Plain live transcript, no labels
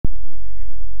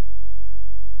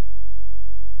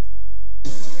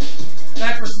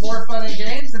Back for some more fun and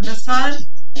games, and this time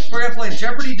we're going to play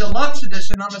Jeopardy Deluxe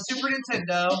Edition on the Super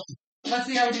Nintendo. Let's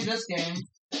see how we do this game.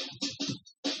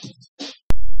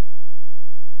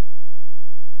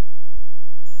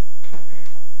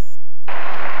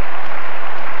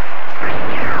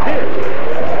 This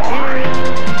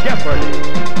is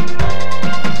Jeopardy!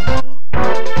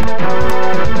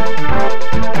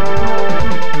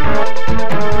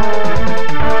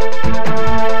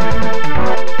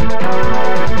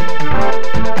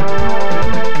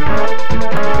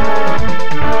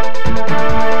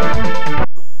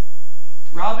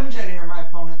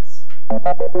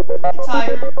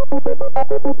 Tiger.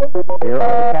 Here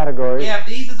are the categories. We have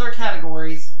these as our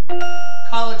categories.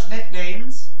 College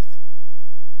nicknames.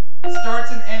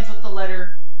 Starts and ends with the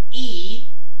letter E.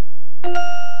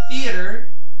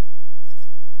 Theater.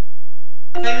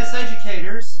 Famous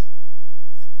educators.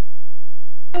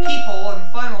 People.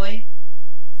 And finally,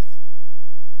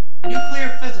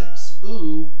 nuclear physics.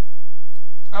 Ooh.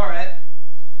 Alright.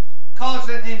 College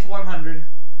nicknames 100.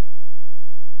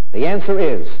 The answer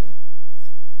is...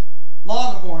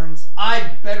 Longhorns.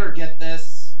 I better get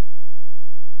this.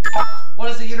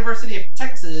 What is the University of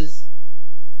Texas?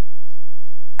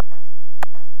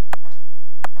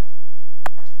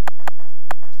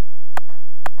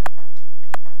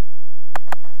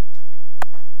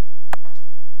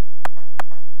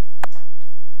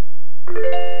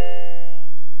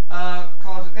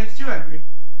 College names 200.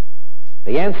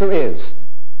 The answer is...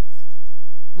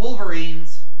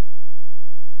 Wolverines.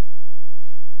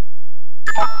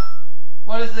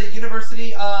 What is the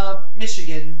University of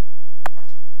Michigan?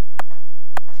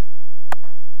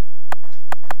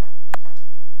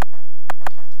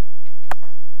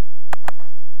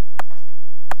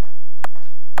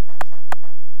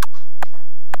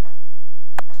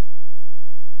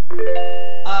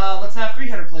 Let's have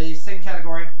 300, please. Same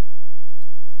category.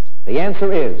 The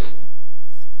answer is...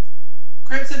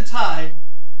 Crimson Tide.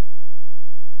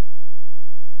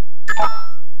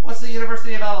 What's the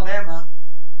University of Alabama?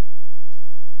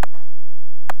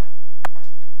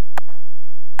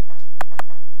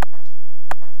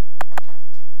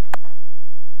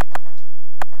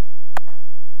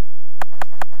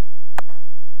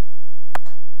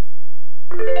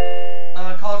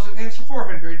 College names for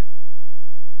 400.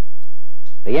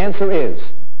 The answer is...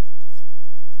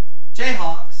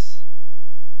 Jayhawks.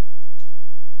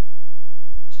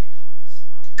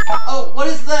 Oh, what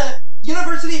is the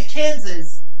University of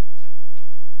Kansas?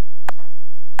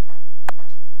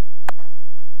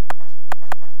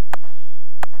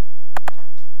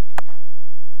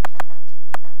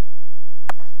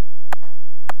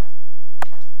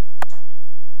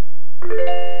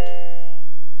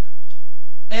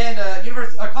 And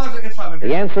college is 500.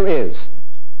 The answer is...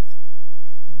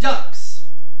 Ducks.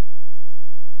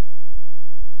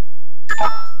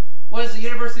 What is the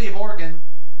University of Oregon?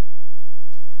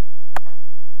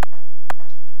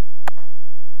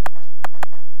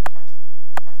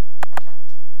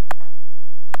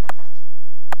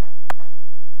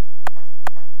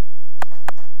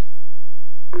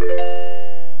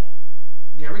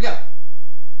 There we go.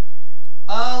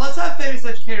 Let's have famous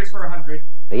educators for 100.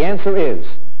 The answer is...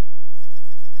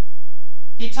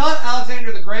 He taught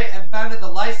Alexander the Great and founded the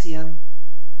Lyceum.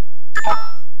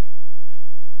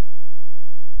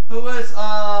 Who was,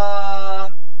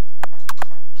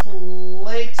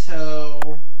 Plato.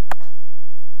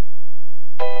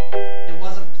 It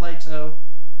wasn't Plato.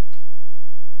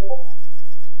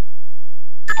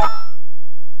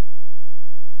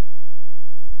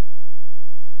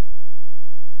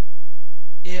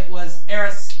 It was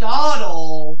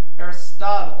Aristotle.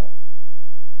 Aristotle.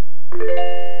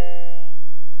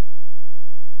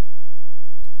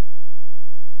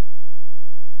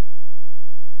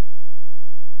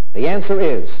 The answer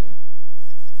is...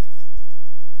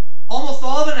 Almost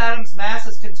all of an atom's mass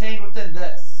is contained within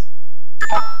this.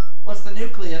 What's the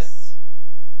nucleus?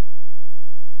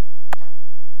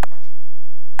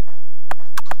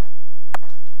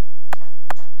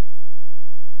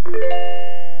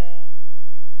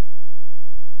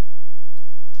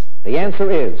 The answer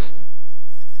is...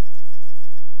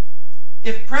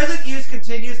 If present use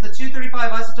continues, the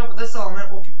 235 isotope of this element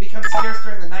will become scarce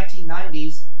during the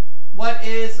 1990s. What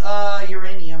is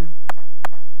uranium?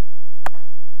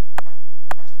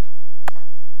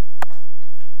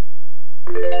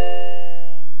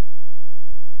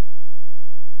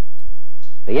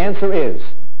 The answer is...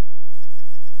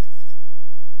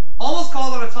 Also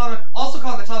called an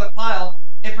atomic pile,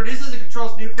 it produces and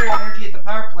controls nuclear energy at the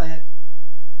power plant.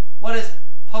 What is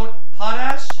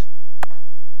potash?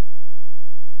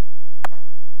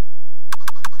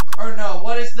 Or no,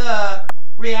 what is the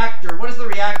reactor? What is the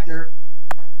reactor?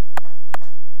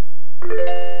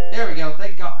 There we go,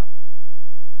 thank God.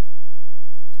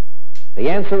 The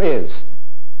answer is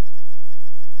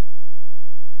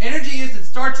Energy used in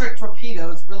Star Trek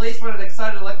torpedoes, released when an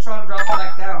excited electron drops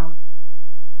back down.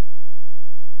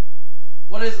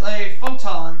 What is a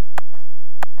photon?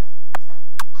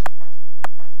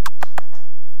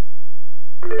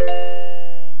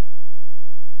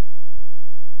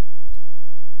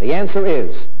 the answer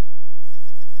is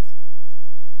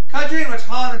Country in which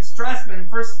Hahn and Strassmann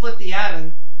first split the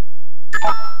atom.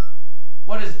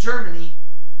 What is Germany?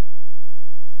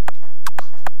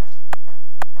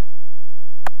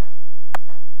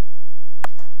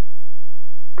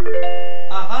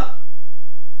 Uh-huh.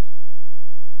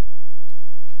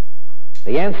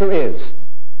 the answer is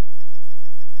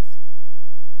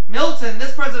Milton,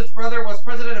 this president's brother, was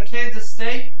president of Kansas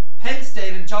State, Penn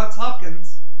State, and Johns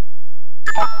Hopkins.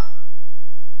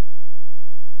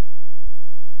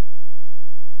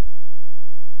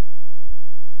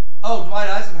 Oh, Dwight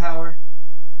Eisenhower.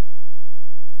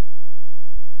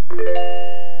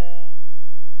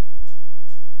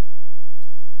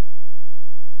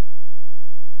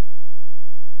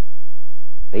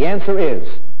 the answer is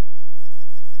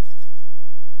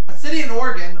A city in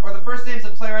Oregon, or the first names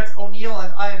of playwrights O'Neill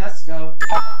and Ionesco.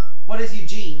 What is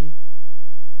Eugene?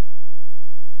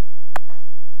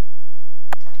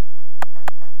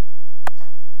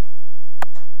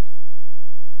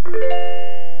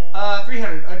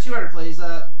 Uh, 200 please.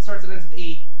 Starts with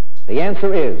E. the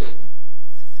answer is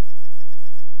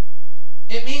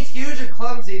It means huge and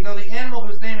clumsy, though the animal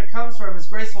whose name it comes from is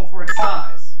graceful for its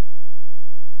size.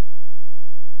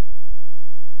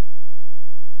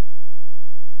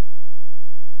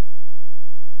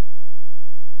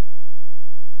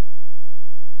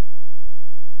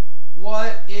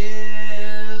 What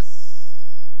is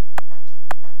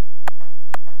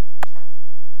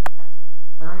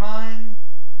ermine?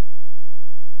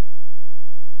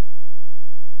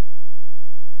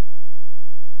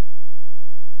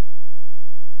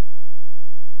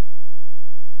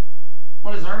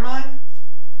 What is ermine?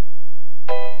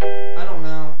 I don't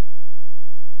know.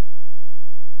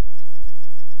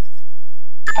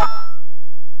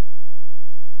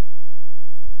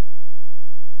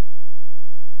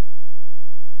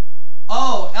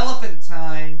 Oh,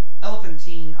 elephantine.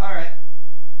 Elephantine. Alright.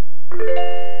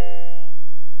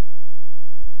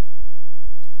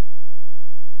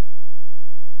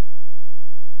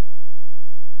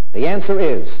 the answer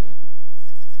is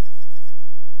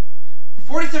For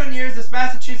 47 years, this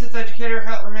Massachusetts educator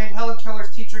remained Helen Keller's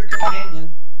teacher and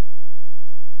companion.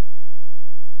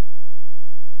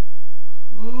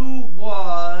 Who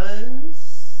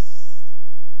was...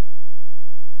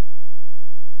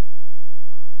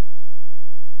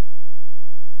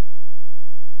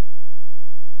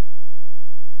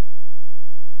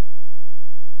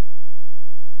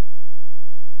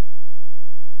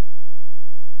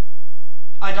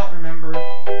 I don't remember.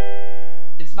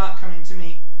 It's not coming to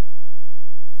me.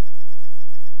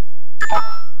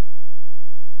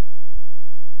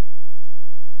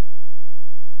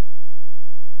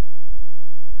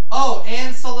 Oh,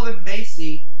 Anne Sullivan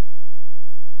Macy.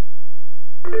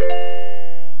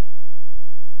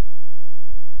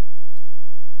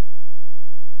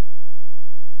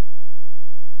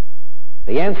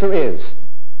 the answer is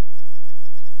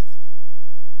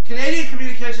Canadian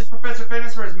communications professor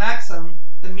famous for his maxim,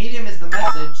 the medium is the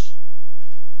message.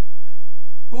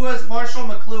 Who was Marshall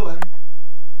McLuhan?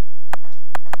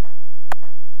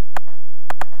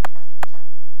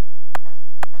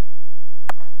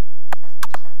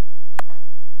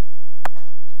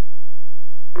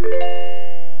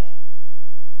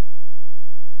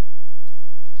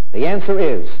 the answer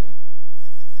is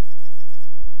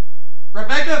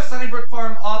Rebecca of Sunnybrook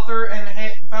Farm, author and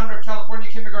founder of California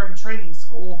Kindergarten Training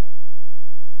School.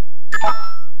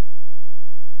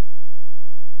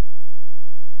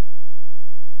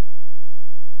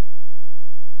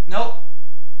 Nope.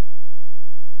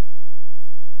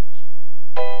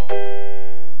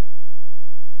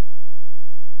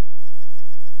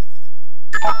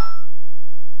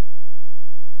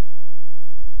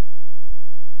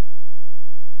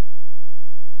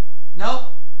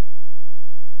 Nope.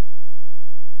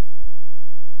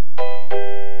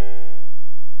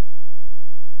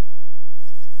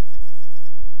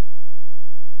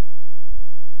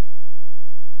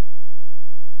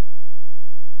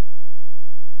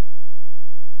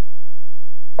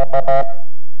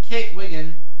 Kate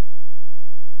Wiggin.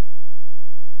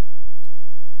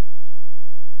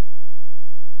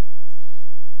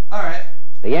 Alright.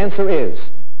 the answer is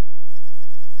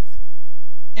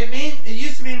It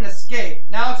used to mean an escape.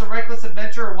 Now it's a reckless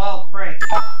adventure or wild prank.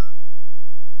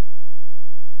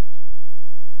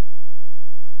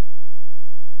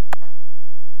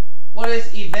 What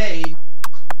is evade?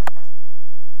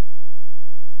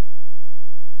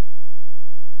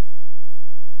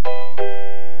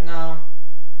 No.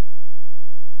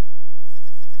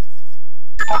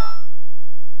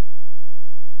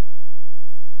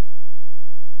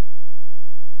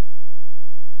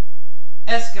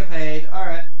 Escapade.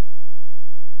 Alright.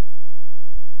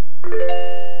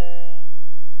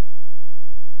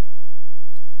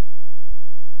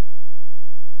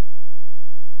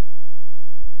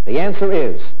 The answer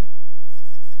is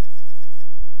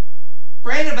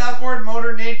Brand of outboard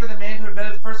motor named for the man who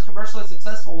invented the first commercially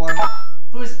successful one.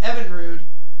 Who is Evinrude?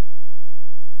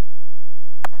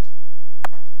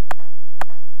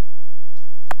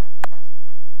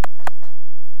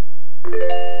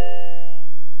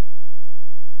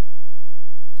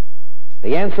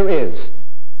 The answer is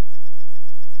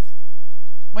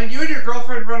When you and your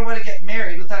girlfriend run away to get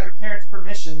married without your parents'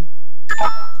 permission,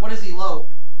 what is elope?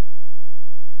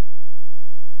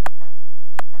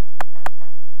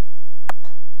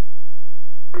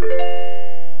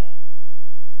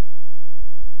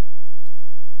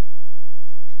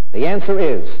 The answer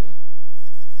is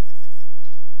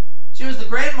She was the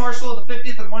Grand Marshal of the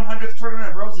 50th and 100th Tournament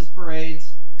of Roses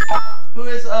parades. Who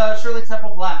is Shirley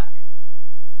Temple Black?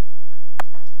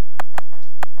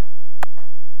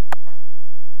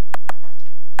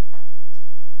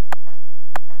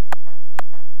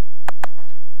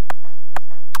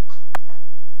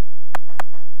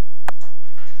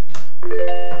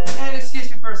 And excuse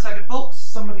me for a second, folks.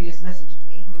 Somebody is messaging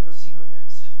me. I'm gonna go see who it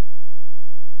is.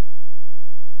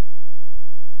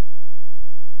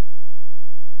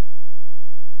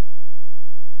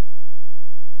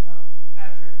 Oh,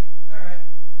 Patrick. Alright.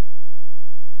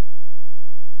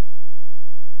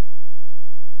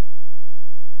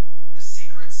 The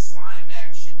secret slime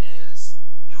action is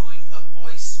doing a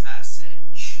voice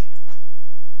message.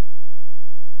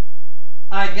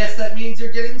 I guess that means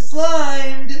you're getting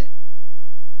slimed.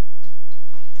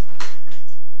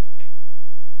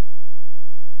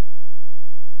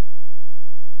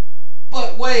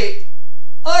 But wait,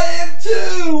 I am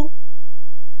too!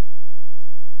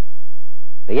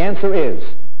 the answer is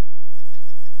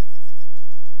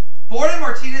Born in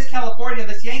Martinez, California,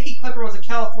 this Yankee Clipper was a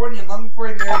Californian long before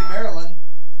he married Marilyn.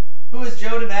 Who is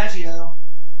Joe DiMaggio?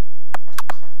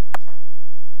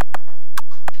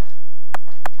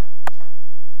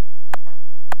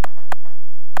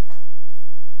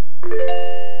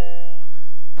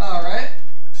 Alright.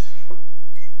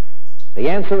 the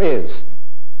answer is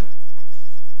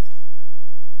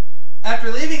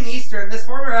After leaving Eastern, this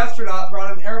former astronaut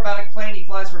brought an aerobatic plane he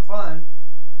flies for fun.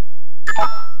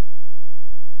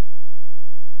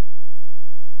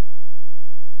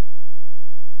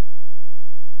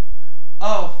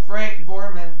 Oh, Frank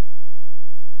Borman.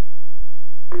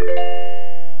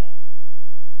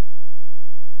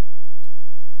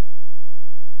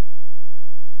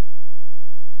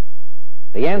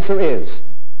 the answer is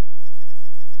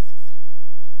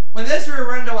When this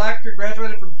Rendo actor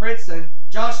graduated from Princeton,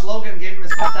 Josh Logan gave him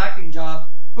his first acting job.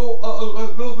 Who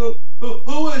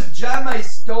was Jamie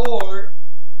Stewart?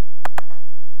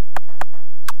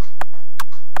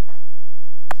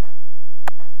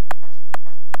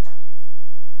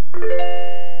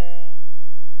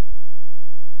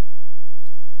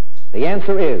 the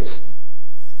answer is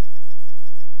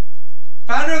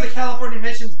Founder of the California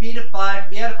Missions, beatified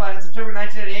in September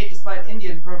 1988 despite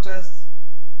Indian protests.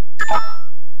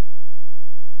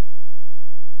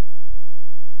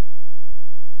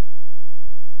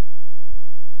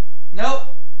 Nope.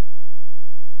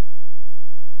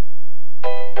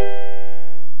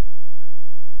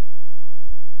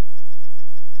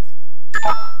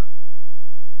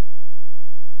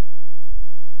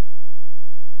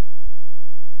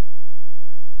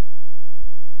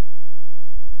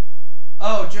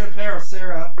 Oh, Junipero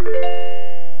Serra.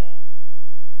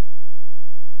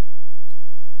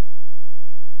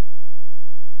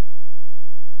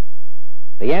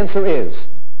 the answer is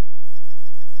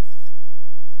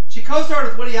She co-starred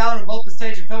with Woody Allen in both the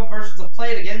stage and film versions of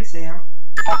Play It Again, Sam.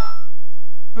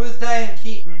 Who is Diane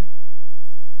Keaton?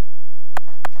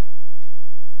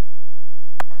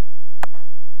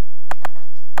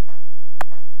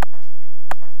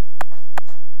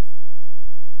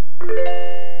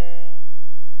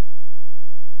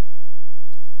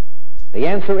 the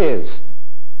answer is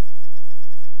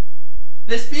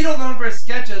This Beatle, known for his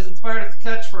sketches, inspired a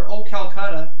sketch for Old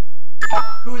Calcutta.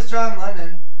 Who is John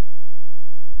Lennon?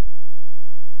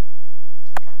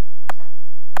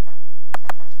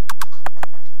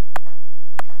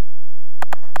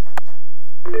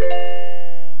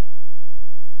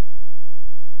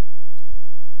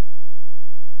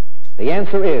 the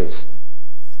answer is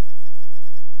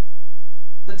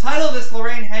title of this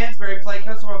Lorraine Hansberry play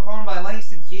comes from a poem by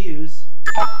Langston Hughes.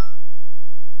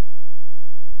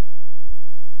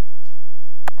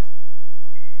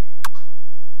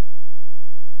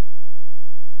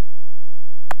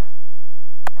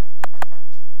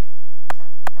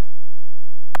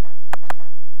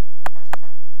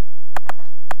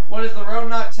 What is the road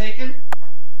not taken?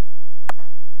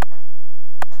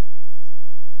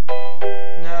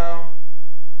 No.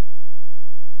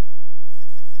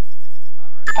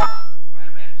 Alright,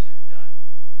 slam action's done.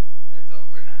 That's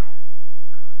over now.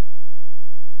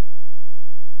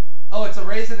 Oh, it's a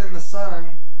raisin in the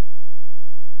sun.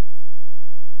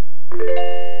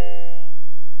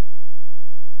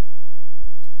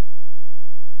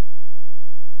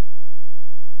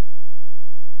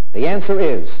 The answer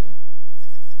is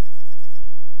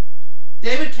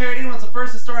David Carradine was the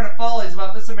first historian of follies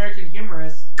about this American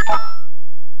humorist.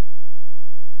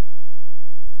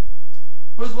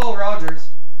 Who's Will Rogers?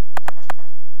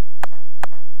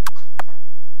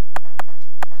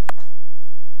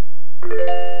 There's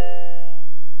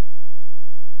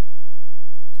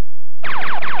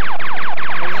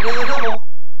a daily double.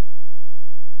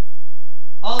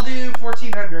 I'll do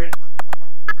 1400.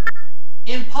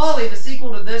 In Polly, the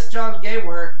sequel to this John Gay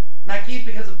work, Macheath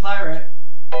becomes a pirate.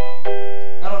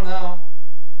 I don't know.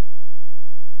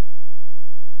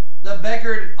 The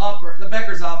Beggar's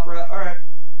Opera. Alright.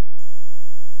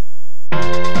 Oh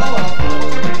well,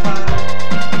 we'll take our time.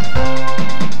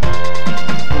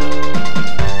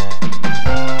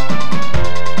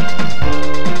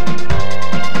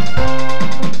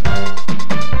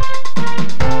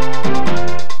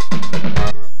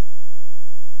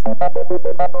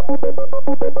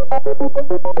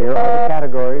 Here are the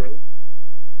categories.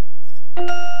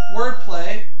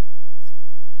 Wordplay.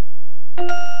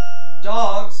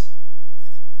 Dogs.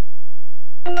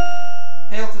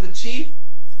 Hail to the Chief.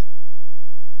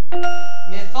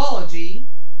 Mythology.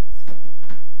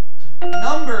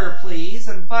 Number, please.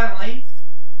 And finally,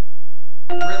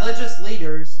 religious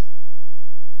leaders.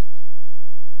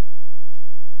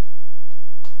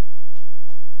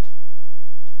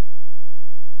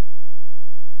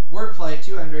 Wordplay,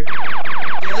 200.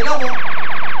 Daily double.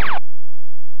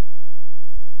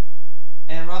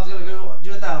 And Rob's gonna go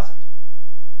do 1,000.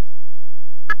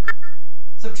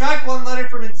 Subtract one letter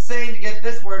from insane to get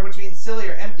this word, which means silly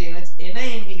or empty, and it's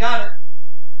inane. He got it.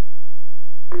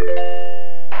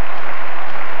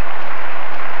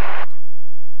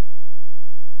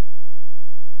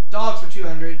 Dogs for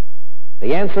 200.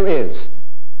 The answer is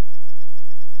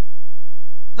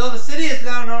Though the city is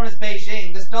now known as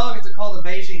Beijing, this dog is called a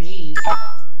Beijingese.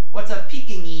 What's a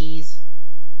Pekingese?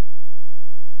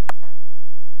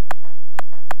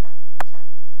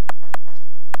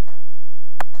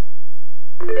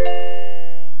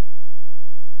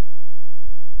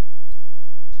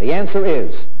 The answer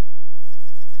is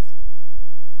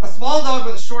A small dog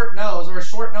with a short nose, or a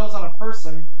short nose on a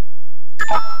person.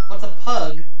 What's a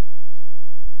pug?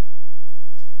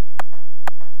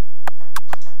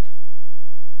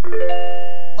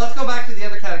 Let's go back to the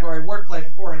other category, wordplay,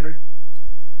 400.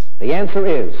 The answer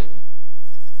is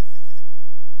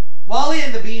Wally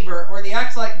and the Beaver, or the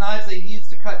axe-like knives they use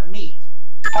to cut meat.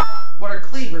 What are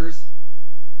cleavers?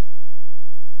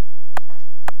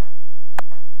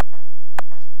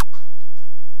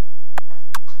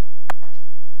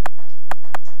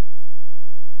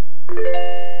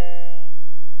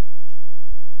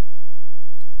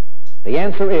 The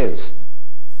answer is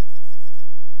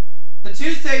The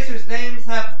two states whose names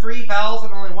have 3 vowels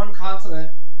and only 1 consonant.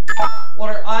 What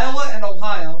are Iowa and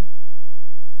Ohio?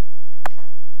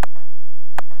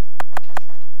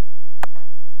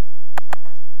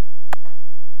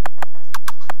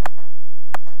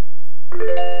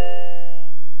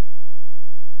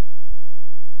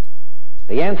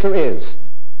 The answer is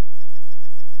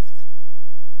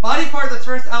Body part that's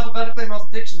first alphabetically in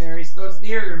most dictionaries, though it's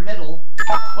near your middle.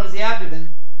 What is the abdomen?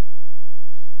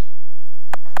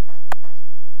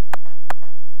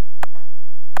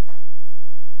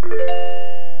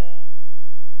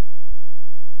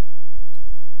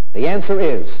 The answer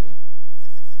is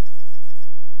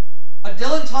A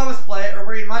Dylan Thomas play, or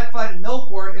where you might find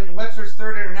milkwort in Webster's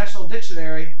Third International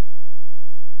Dictionary.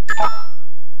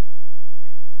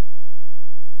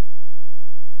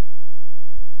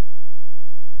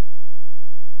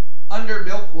 Under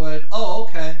Milkwood. Oh,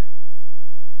 okay.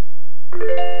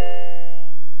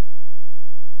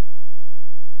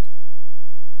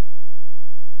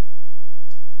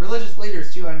 Religious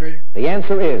leaders, 200. The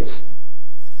answer is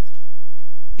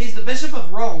He's the Bishop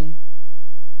of Rome.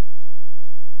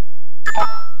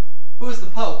 Who is the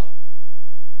Pope?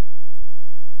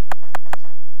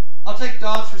 I'll take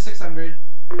dogs for 600.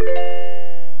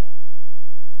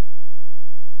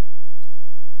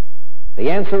 The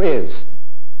answer is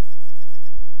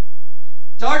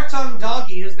Dark-tongued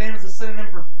doggy, whose name is a synonym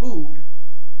for food.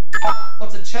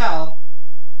 What's a chow?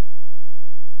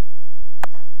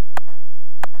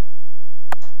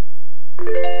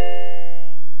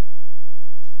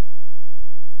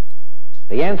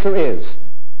 The answer is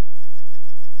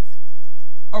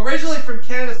Originally from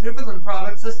Canada's Newfoundland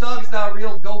province, this dog is now a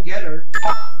real go-getter.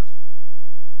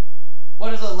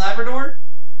 What is a Labrador?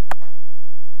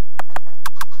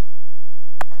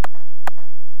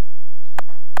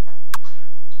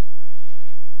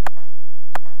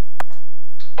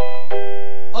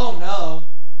 Oh no.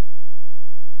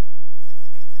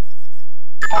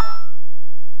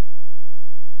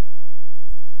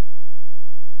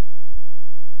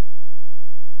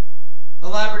 The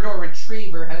Labrador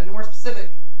Retriever. Had to be more specific.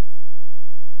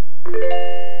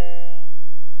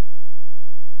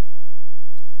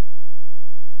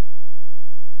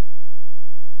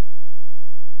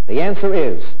 The answer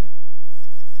is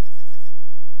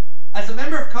As a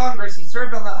member of Congress, he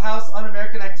served on the House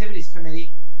Un-American Activities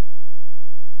Committee.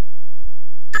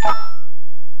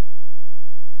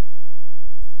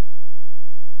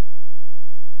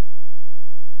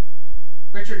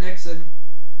 Richard Nixon.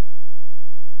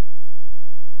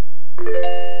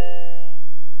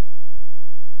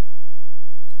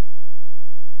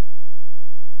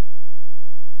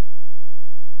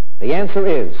 The answer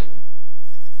is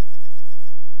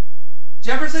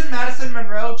Jefferson, Madison,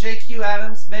 Monroe, J.Q.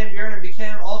 Adams, Van Buren, and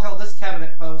Buchanan all held this cabinet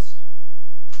post.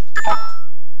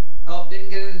 Oh,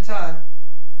 didn't get it in time.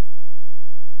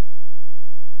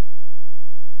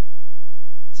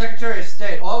 Secretary of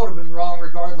State. Oh, I would have been wrong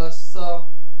regardless, so.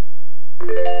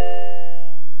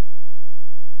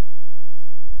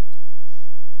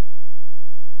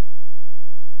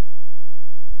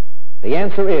 The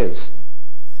answer is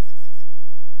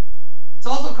It's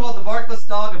also called the barkless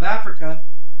dog of Africa.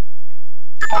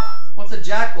 What's a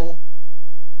jackal?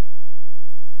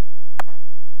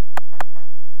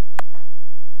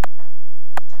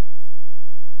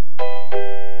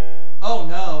 Oh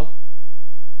no.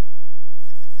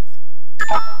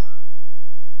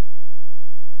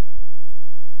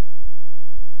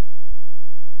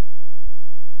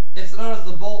 It's known as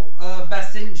the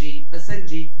Basenji.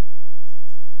 Basenji.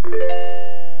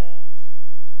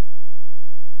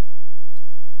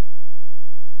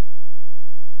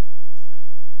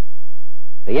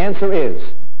 The answer is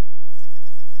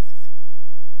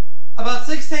About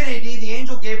 610 AD, the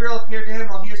angel Gabriel appeared to him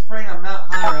while he was praying on Mount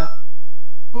Hira.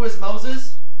 Who is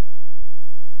Moses?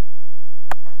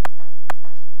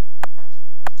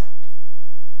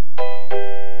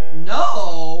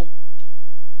 No!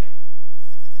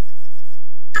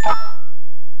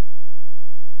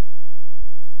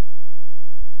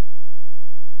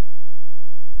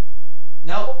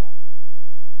 No.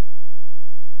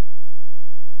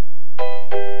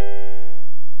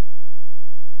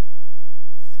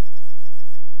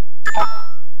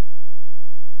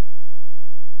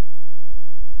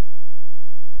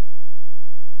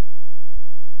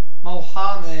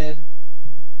 Mohammed.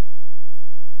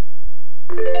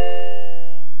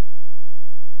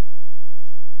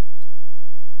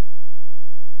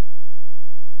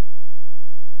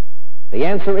 The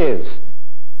answer is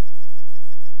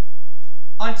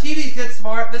On TV's Get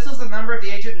Smart, this was the number of the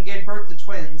agent who gave birth to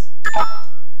twins.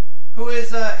 Who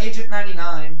is Agent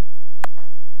 99?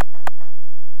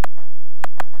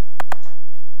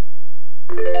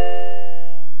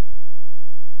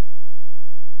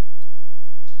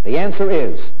 The answer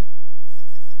is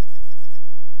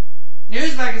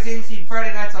News magazines seen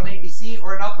Friday nights on ABC,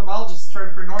 or an ophthalmologist's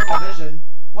term for normal vision.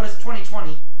 What is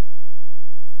 20/20?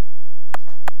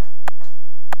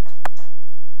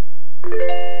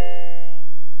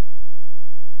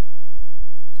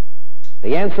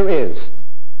 The answer is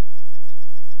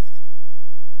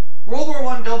World War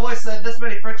I Doughboy said this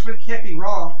many Frenchmen can't be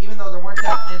wrong, even though there weren't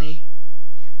that many.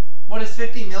 What is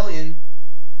 50 million?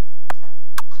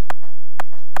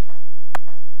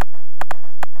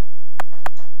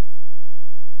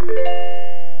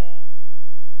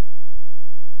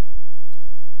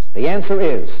 The answer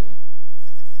is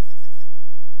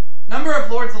Number of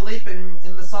Lords a Leaping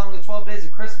in the song The 12 Days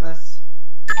of Christmas.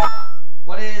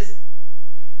 What is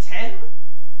 10?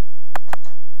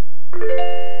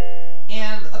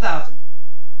 And 1,000.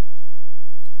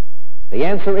 The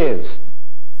answer is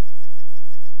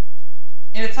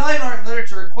In Italian art and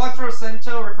literature,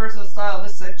 Quattrocento refers to the style of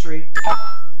this century.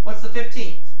 What's the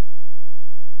 15th?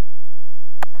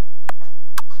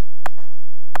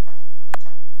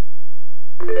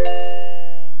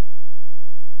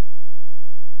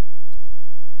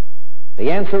 The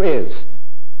answer is.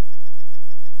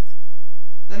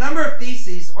 The number of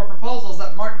theses or proposals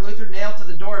that Martin Luther nailed to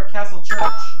the door of Castle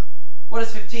Church. What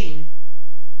is 15?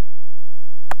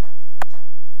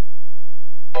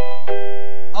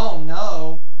 Oh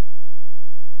no.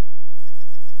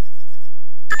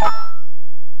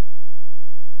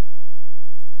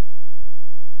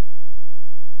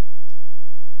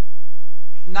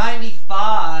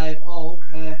 $95. Oh,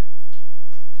 okay.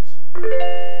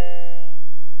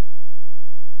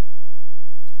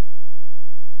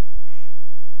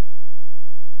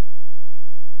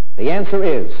 The answer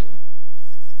is.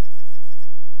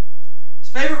 His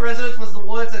favorite residence was the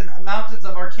woods and mountains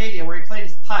of Arcadia, where he played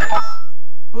his pipes.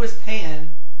 Who is Pan?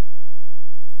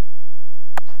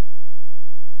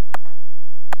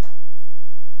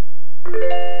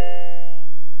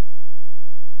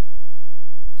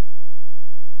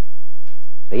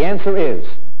 The answer is.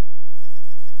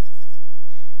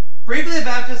 Briefly a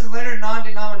Baptist and later a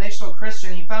non-denominational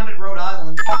Christian, he founded Rhode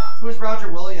Island. Who is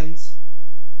Roger Williams?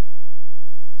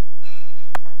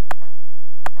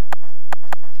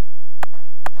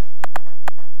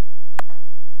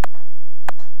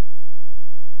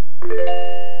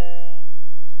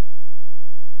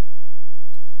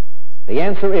 The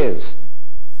answer is.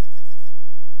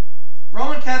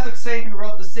 Roman Catholic saint who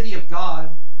wrote The City of God.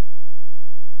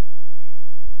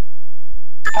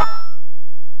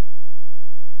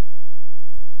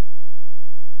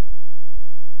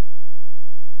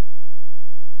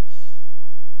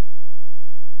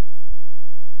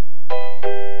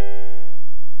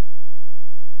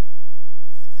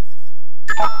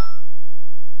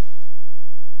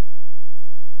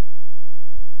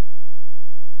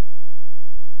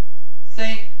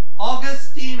 Saint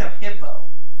Augustine of Hippo.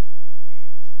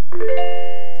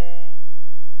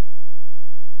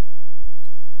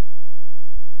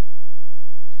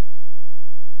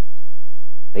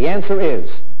 The answer is.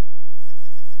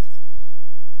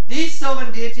 These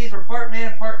sylvan deities were part man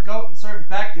and part goat and served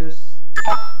Bacchus.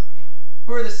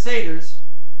 Who are the satyrs?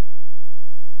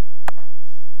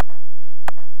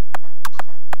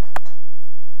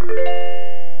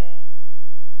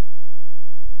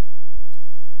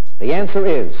 The answer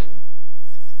is.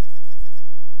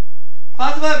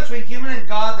 Classified between human and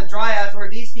god, the dryads were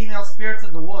these female spirits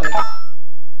of the woods.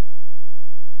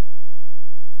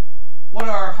 What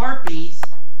are harpies?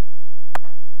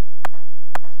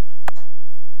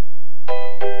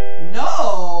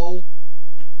 No!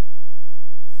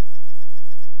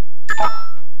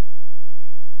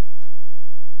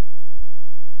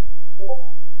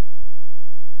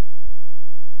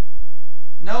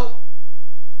 Nope.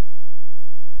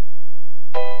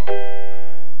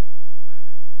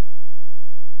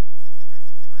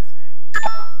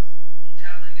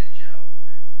 Telling a joke.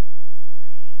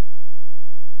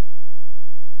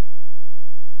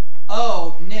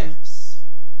 Oh, nymphs.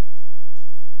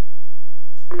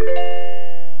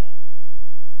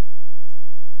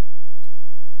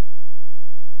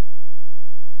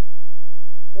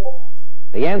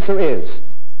 The answer is.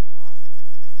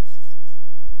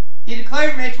 He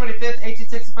declared May 25th,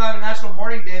 1865 a national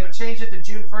mourning day, but changed it to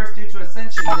June 1st due to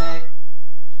Ascension Day.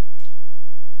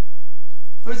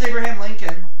 Who's Abraham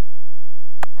Lincoln?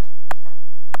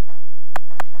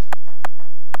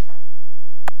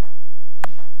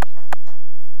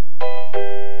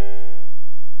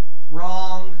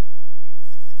 Wrong.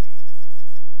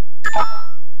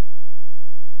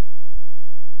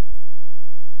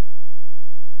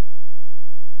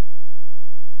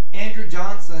 Andrew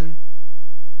Johnson.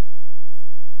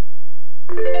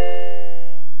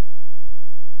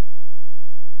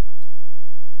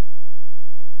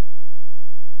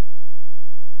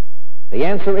 The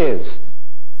answer is.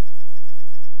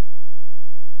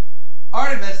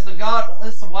 Artemis, the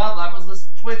goddess of wildlife, was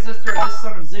the twin sister of this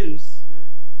son of Zeus.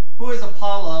 Who is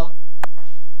Apollo?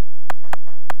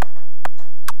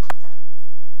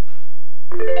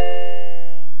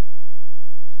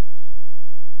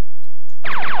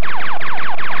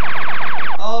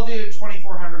 I'll do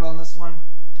 2,400 on this one.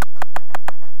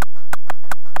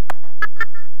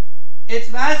 Its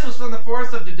mass was from the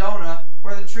forest of Dodona,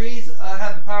 where the trees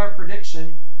had the power of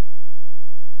prediction.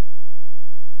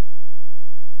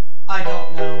 I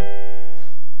don't know.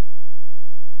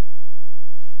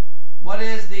 What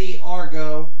is the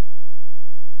Argo?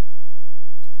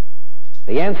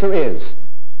 The answer is.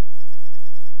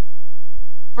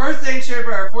 First name shared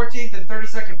by our 14th and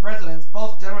 32nd presidents,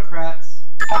 both Democrats.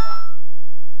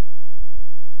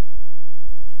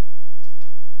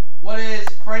 What is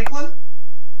Franklin?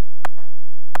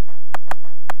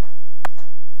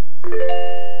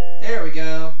 There we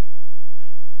go.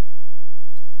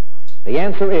 The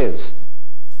answer is.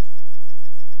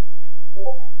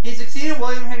 succeeded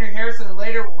William Henry Harrison and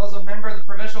later was a member of the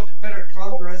Provisional Confederate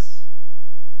Congress.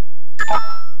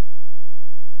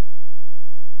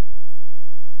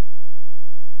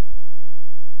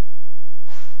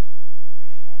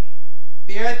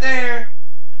 Be right there.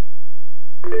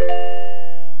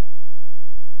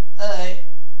 Alright.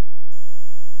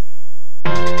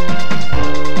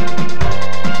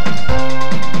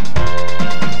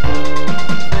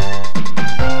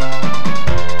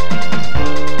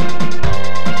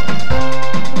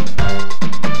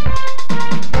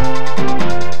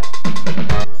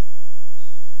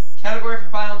 Category for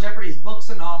Final Jeopardy is Books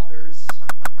and Authors.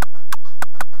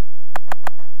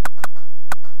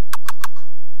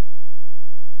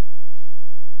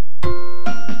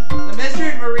 The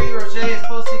Mystery of Marie Roget is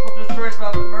post-sequel to stories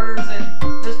about the murders in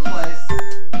this place.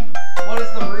 What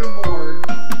is the Rue Morgue?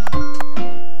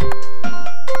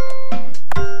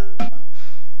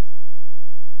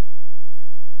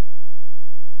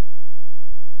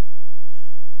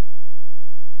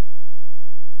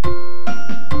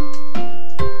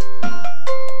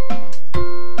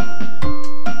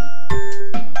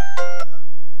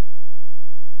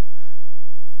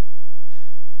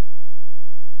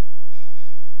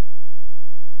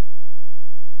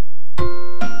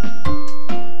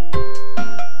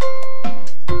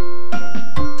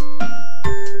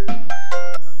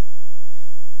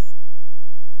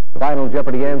 The final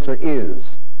Jeopardy answer is...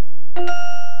 And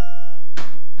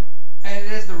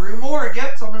it is the Rue Morgue.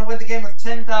 Yep, so I'm going to win the game with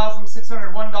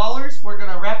 $10,601. We're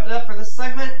going to wrap it up for this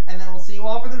segment, and then we'll see you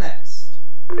all for the next.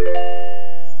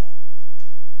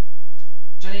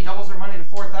 Jenny doubles her money to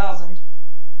 $4,000.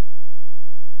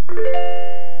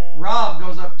 Rob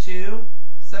goes up to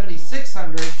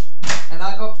 $7,600. And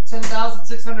I go up to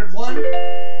 $10,601.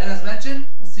 And as mentioned,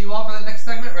 we'll see you all for